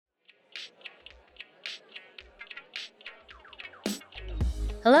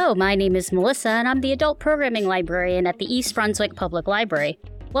Hello, my name is Melissa, and I'm the Adult Programming Librarian at the East Brunswick Public Library.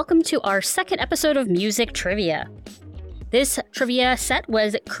 Welcome to our second episode of Music Trivia. This trivia set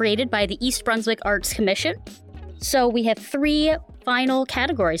was created by the East Brunswick Arts Commission, so we have 3 final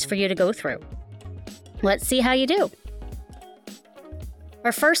categories for you to go through. Let's see how you do.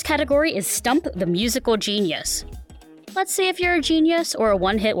 Our first category is Stump the Musical Genius. Let's see if you're a genius or a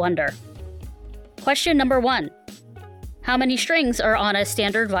one-hit wonder. Question number 1. How many strings are on a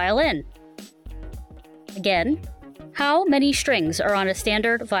standard violin? Again, how many strings are on a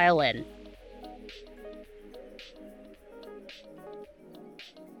standard violin?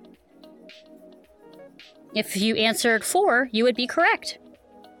 If you answered 4, you would be correct.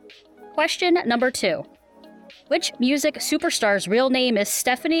 Question number 2. Which music superstar's real name is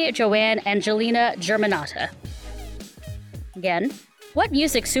Stephanie Joanne Angelina Germanotta? Again, what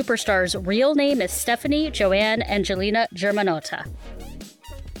music superstar's real name is Stephanie Joanne Angelina Germanotta?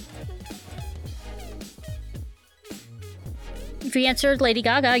 If you answered Lady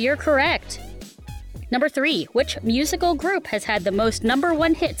Gaga, you're correct. Number 3, which musical group has had the most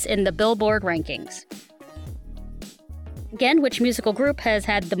 #1 hits in the Billboard rankings? Again, which musical group has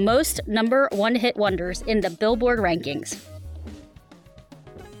had the most #1 hit wonders in the Billboard rankings?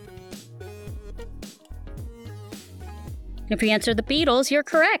 If you answered the Beatles, you're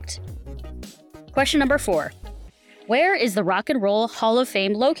correct. Question number 4. Where is the Rock and Roll Hall of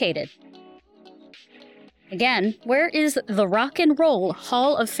Fame located? Again, where is the Rock and Roll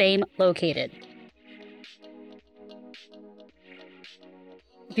Hall of Fame located?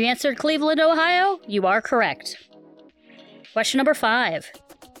 If you answered Cleveland, Ohio, you are correct. Question number 5.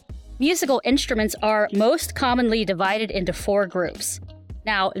 Musical instruments are most commonly divided into 4 groups.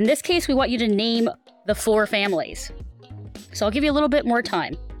 Now, in this case, we want you to name the 4 families. So I'll give you a little bit more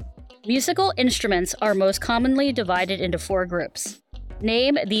time. Musical instruments are most commonly divided into 4 groups.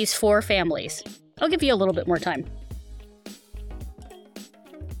 Name these 4 families. I'll give you a little bit more time.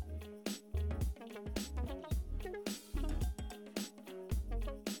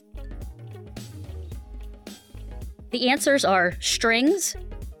 The answers are strings,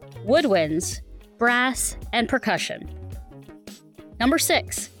 woodwinds, brass, and percussion. Number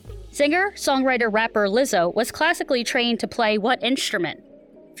 6. Singer, songwriter, rapper Lizzo was classically trained to play what instrument?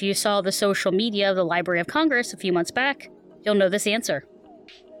 If you saw the social media of the Library of Congress a few months back, you'll know this answer.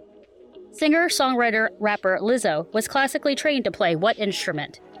 Singer, songwriter, rapper Lizzo was classically trained to play what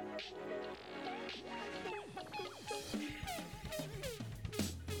instrument?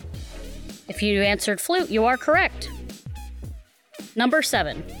 If you answered flute, you are correct. Number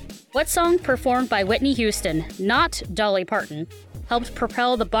 7. What song performed by Whitney Houston, not Dolly Parton, helped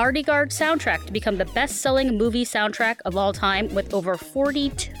propel the Bodyguard soundtrack to become the best-selling movie soundtrack of all time with over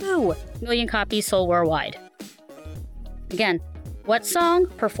 42 million copies sold worldwide? Again, what song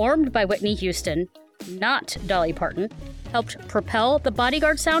performed by Whitney Houston, not Dolly Parton, helped propel the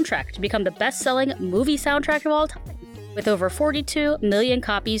Bodyguard soundtrack to become the best-selling movie soundtrack of all time with over 42 million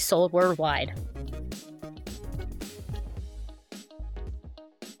copies sold worldwide?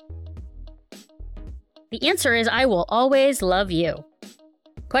 The answer is I Will Always Love You.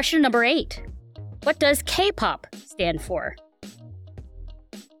 Question number 8. What does K-pop stand for?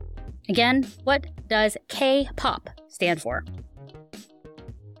 Again, what does K-pop stand for?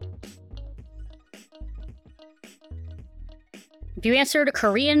 If you answered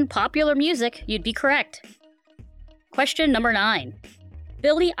Korean popular music, you'd be correct. Question number 9.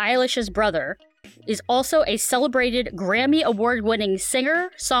 Billie Eilish's brother is also a celebrated Grammy Award-winning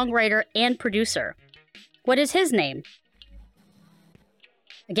singer, songwriter, and producer. What is his name?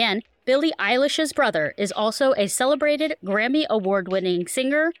 Again, Billie Eilish's brother is also a celebrated Grammy Award-winning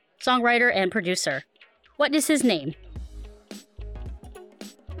singer, songwriter, and producer. What is his name?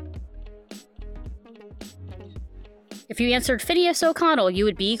 If you answered Phineas O'Connell, you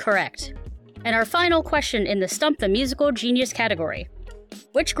would be correct. And our final question in the Stump the Musical Genius category.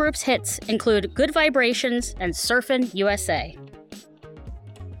 Which group's hits include Good Vibrations and Surfin' USA?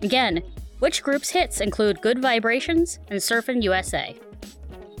 Again, which group's hits include Good Vibrations and Surfin' USA?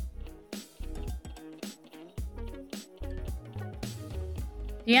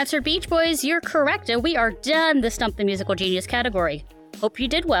 You answered Beach Boys, you're correct, and we are done the Stump the Musical Genius category. Hope you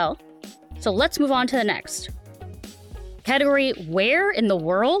did well. So let's move on to the next. Category Where in the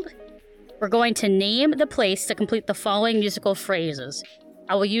World? We're going to name the place to complete the following musical phrases.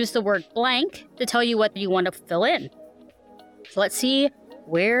 I will use the word blank to tell you what you want to fill in. So let's see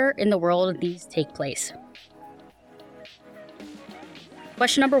where in the world these take place.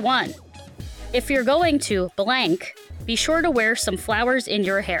 Question number 1. If you're going to blank, be sure to wear some flowers in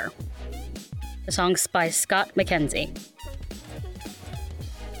your hair. The song's by Scott McKenzie.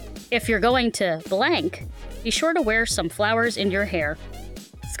 If you're going to blank, be sure to wear some flowers in your hair.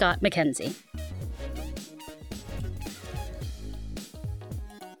 Scott McKenzie.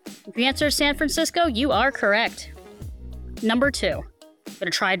 If you answer San Francisco, you are correct. Number 2. I'm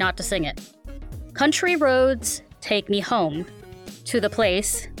gonna try not to sing it. Country roads take me home to the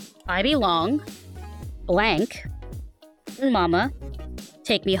place I belong. Blank. Mama,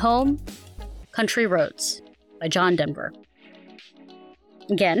 take me home. Country roads by John Denver.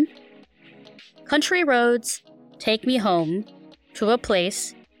 Again. Country roads take me home to a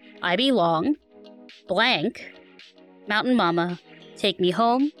place I belong. Blank. Mountain Mama, take me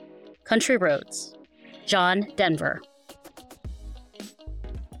home. Country roads. John Denver.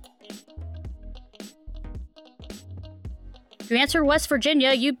 If you answer West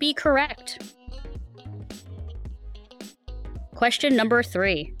Virginia, you'd be correct. Question number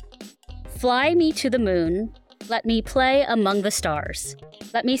 3. Fly me to the moon. Let me play among the stars.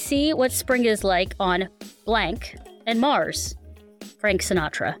 Let me see what spring is like on blank and Mars. Frank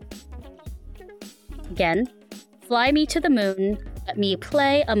Sinatra. Again. Fly me to the moon. Let me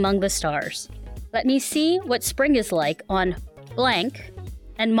play among the stars. Let me see what spring is like on blank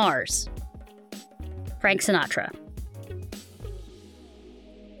and Mars. Frank Sinatra.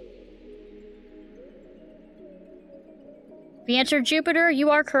 If you answered Jupiter, you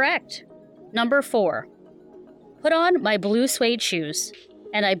are correct. Number 4. Put on my blue suede shoes,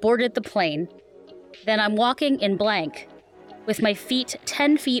 and I boarded the plane. Then I'm walking in blank, with my feet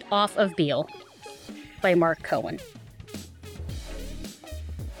 10 feet off of Beale. By Mark Cohen.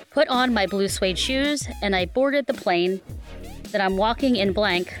 Put on my blue suede shoes, and I boarded the plane. Then I'm walking in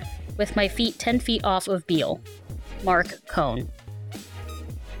blank, with my feet 10 feet off of Beale. Mark Cohen.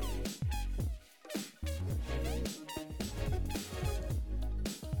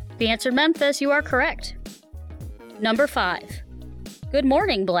 If you answered Memphis, you are correct. Number 5. Good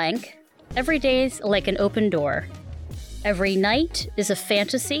morning, blank. Every day's like an open door. Every night is a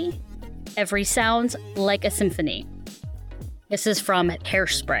fantasy. Every sound's like a symphony. This is from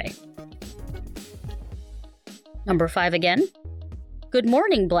Hairspray. Number 5 again. Good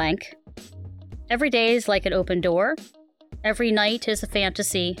morning, blank. Every day's like an open door. Every night is a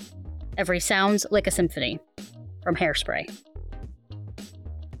fantasy. Every sound's like a symphony. From Hairspray.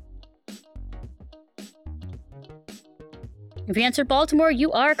 If you answered Baltimore,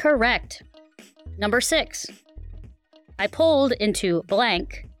 you are correct. Number 6. I pulled into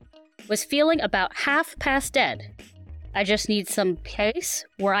blank, was feeling about half past dead. I just need some place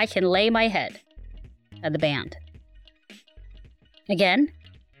where I can lay my head. The band. Again,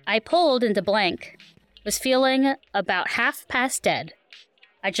 I pulled into blank, was feeling about half past dead.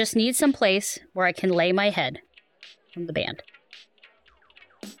 I just need some place where I can lay my head. From the band.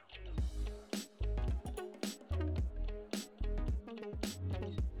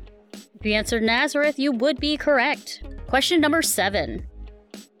 If you answered Nazareth, you would be correct. Question number 7.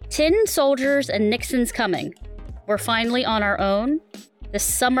 Tin soldiers and Nixon's coming. We're finally on our own. This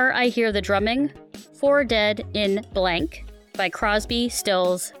summer I hear the drumming. 4 dead in blank by Crosby,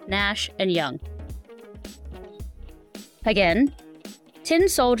 Stills, Nash, and Young. Again. Tin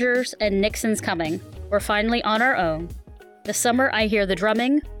soldiers and Nixon's coming. We're finally on our own. This summer I hear the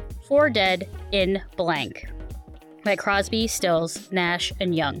drumming. 4 dead in blank by Crosby, Stills, Nash,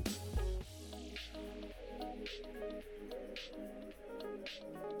 and Young.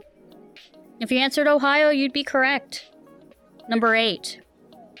 If you answered Ohio, you'd be correct. Number 8.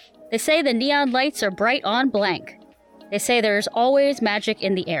 They say the neon lights are bright on blank. They say there's always magic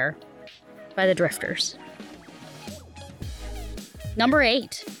in the air. By the Drifters. Number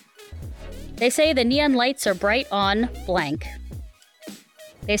 8. They say the neon lights are bright on blank.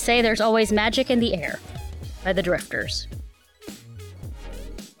 They say there's always magic in the air. By the Drifters.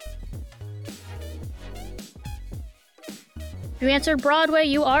 If you answered Broadway,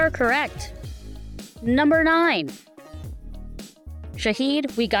 you are correct. Number 9.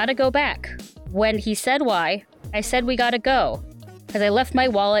 Shahid, we gotta go back. When he said why, I said we gotta go, because I left my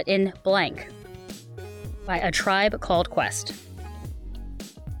wallet in blank. By A Tribe Called Quest.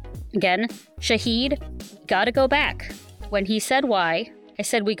 Again, Shahid, gotta go back. When he said why, I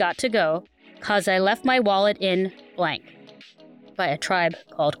said we got to go, cause I left my wallet in blank. By A Tribe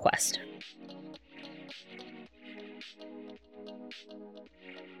Called Quest.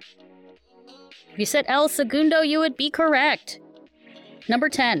 If you said El Segundo, you would be correct. Number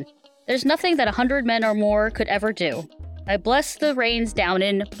 10. There's nothing that 100 men or more could ever do. I bless the rains down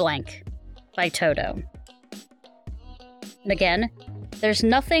in blank. By Toto. And again, there's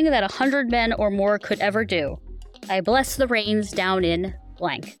nothing that 100 men or more could ever do. I bless the rains down in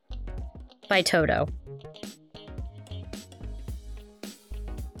blank. By Toto.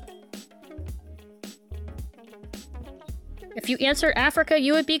 If you answered Africa,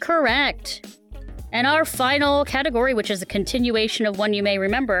 you would be correct. And our final category, which is a continuation of one you may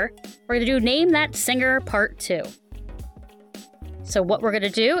remember, we're going to do Name That Singer Part 2. So what we're going to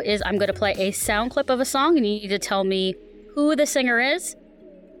do is I'm going to play a sound clip of a song, and you need to tell me who the singer is.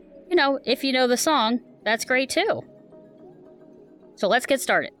 You know, if you know the song, that's great too. So let's get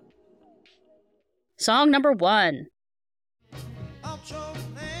started. Song number 1.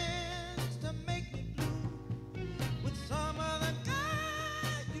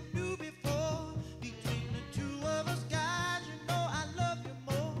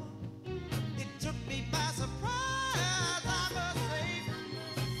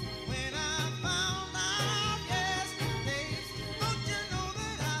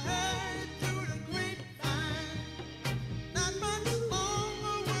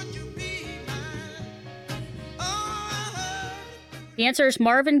 The answer is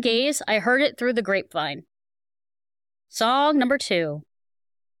Marvin Gaye's I Heard It Through the Grapevine. Song number 2.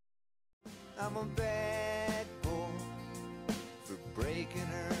 I'm a bad boy for breaking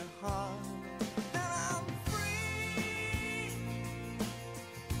her heart. Now I'm free,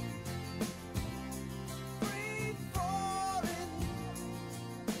 free falling.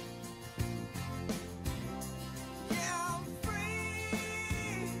 Yeah, I'm free,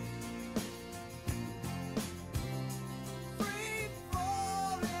 free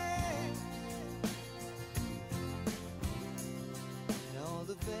falling. Now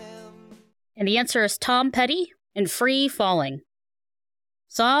the And the answer is Tom Petty and Free Falling.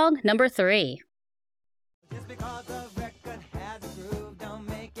 Song number 3. Just because the record has a groove, don't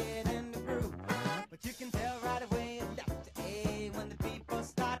make it in the groove. But you can tell right away it's Dr. A when the people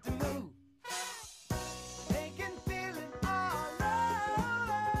start to move. They can feel it all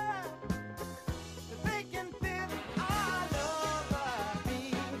over. They can feel it all over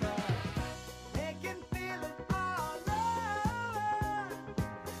me. They can feel it all over.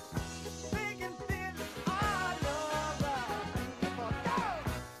 They can feel it all over.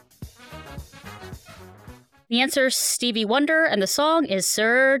 The answer is Stevie Wonder, and the song is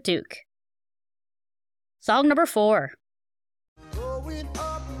Sir Duke. Song number 4. Going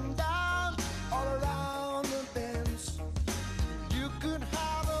up and down, all around the bends. You could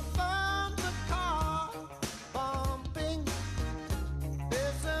have a bumper car bumping.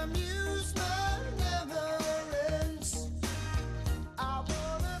 This amusement never ends. I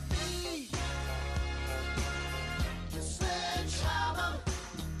wanna be your sledgehammer.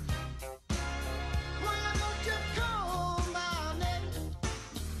 Why don't you call my name?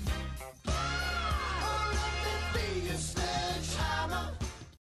 Oh, let me be your sledgehammer.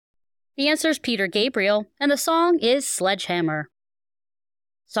 The answer is Peter Gabriel, and the song is Sledgehammer.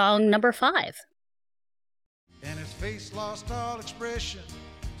 Song number 5. And his face lost all expression.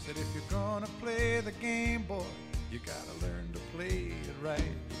 Said if you're gonna play the game, boy, you gotta learn to play it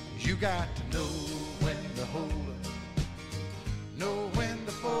right. You got to know when to hold up, know when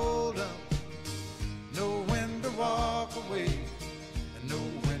to fold up, know when to walk away, and know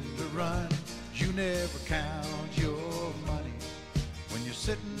when to run. You never count your money. When you're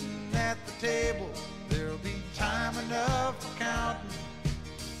sitting at the table, there'll be time enough for counting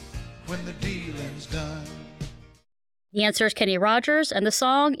when the dealing's done. The answer is Kenny Rogers, and the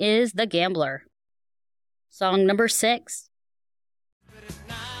song is The Gambler. Song number 6. But at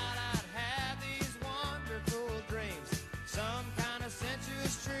night I'd have these wonderful dreams. Some kind of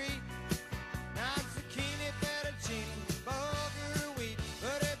sensuous treat. Not zucchini, fettuccine, bulgur wheat,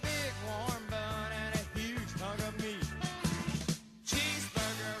 but a big warm bun and a huge hunk of meat.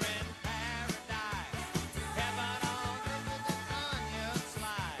 Cheeseburger in paradise. Heaven on earth with an onion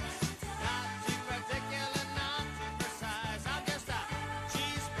slice. Not too particular, not too precise. I'll just stop.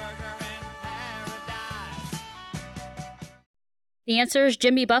 Cheeseburger in paradise. The answer is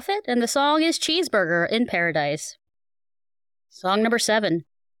Jimmy Buffett, and the song is Cheeseburger in Paradise. Song number 7.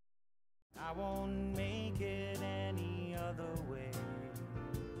 I won't make it any other way.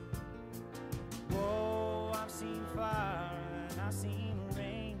 Whoa, I've seen fire and I've seen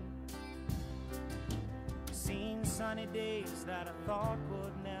rain. Seen sunny days that I thought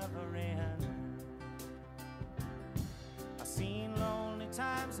would never end. I've seen lonely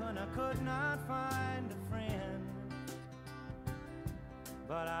times when I could not find a friend.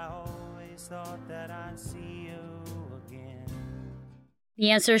 But I always thought that I'd see you again. The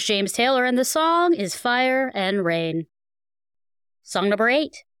answer is James Taylor, and the song is Fire and Rain. Song number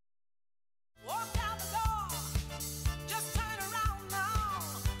 8. Walk out the door, just turn around now,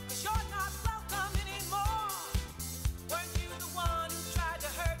 'cause you're not welcome anymore. Weren't you the one who tried to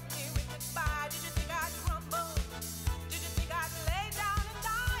hurt me with goodbye? Did you think I'd crumble? Did you think I'd lay down and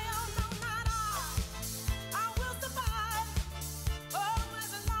die? Oh no, not I will survive.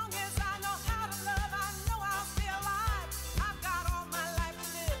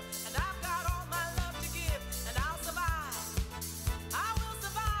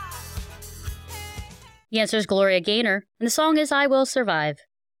 The answer is Gloria Gaynor, and the song is I Will Survive.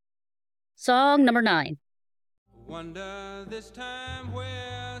 Song number 9. Wonder this time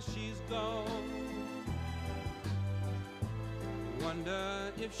where she's gone.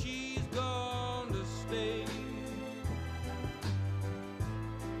 Wonder if she's going to stay.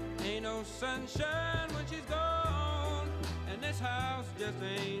 Ain't no sunshine when she's gone, and this house just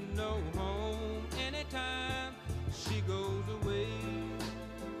ain't no home anytime she goes away.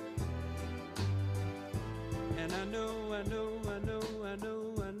 And I know.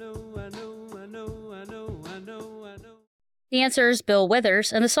 The answer is Bill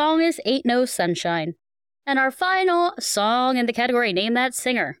Withers, and the song is Ain't No Sunshine. And our final song in the category Name That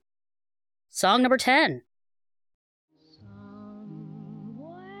Singer. Song number 10.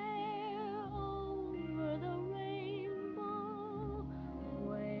 Over the rainbow,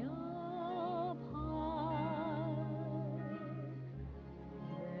 way up high,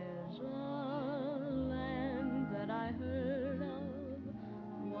 there's a land that I heard of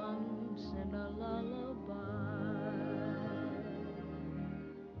once in a lullaby.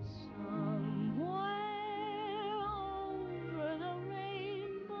 Somewhere over the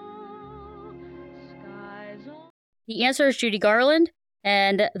rainbow, skies are... The answer is Judy Garland,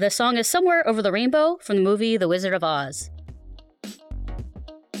 and the song is Somewhere Over the Rainbow from the movie The Wizard of Oz.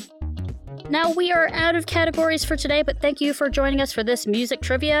 Now we are out of categories for today, but thank you for joining us for this music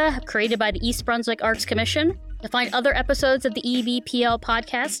trivia created by the East Brunswick Arts Commission. To find other episodes of the EBPL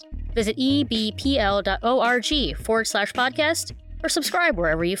podcast, visit ebpl.org/podcast or subscribe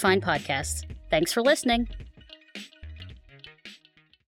wherever you find podcasts. Thanks for listening.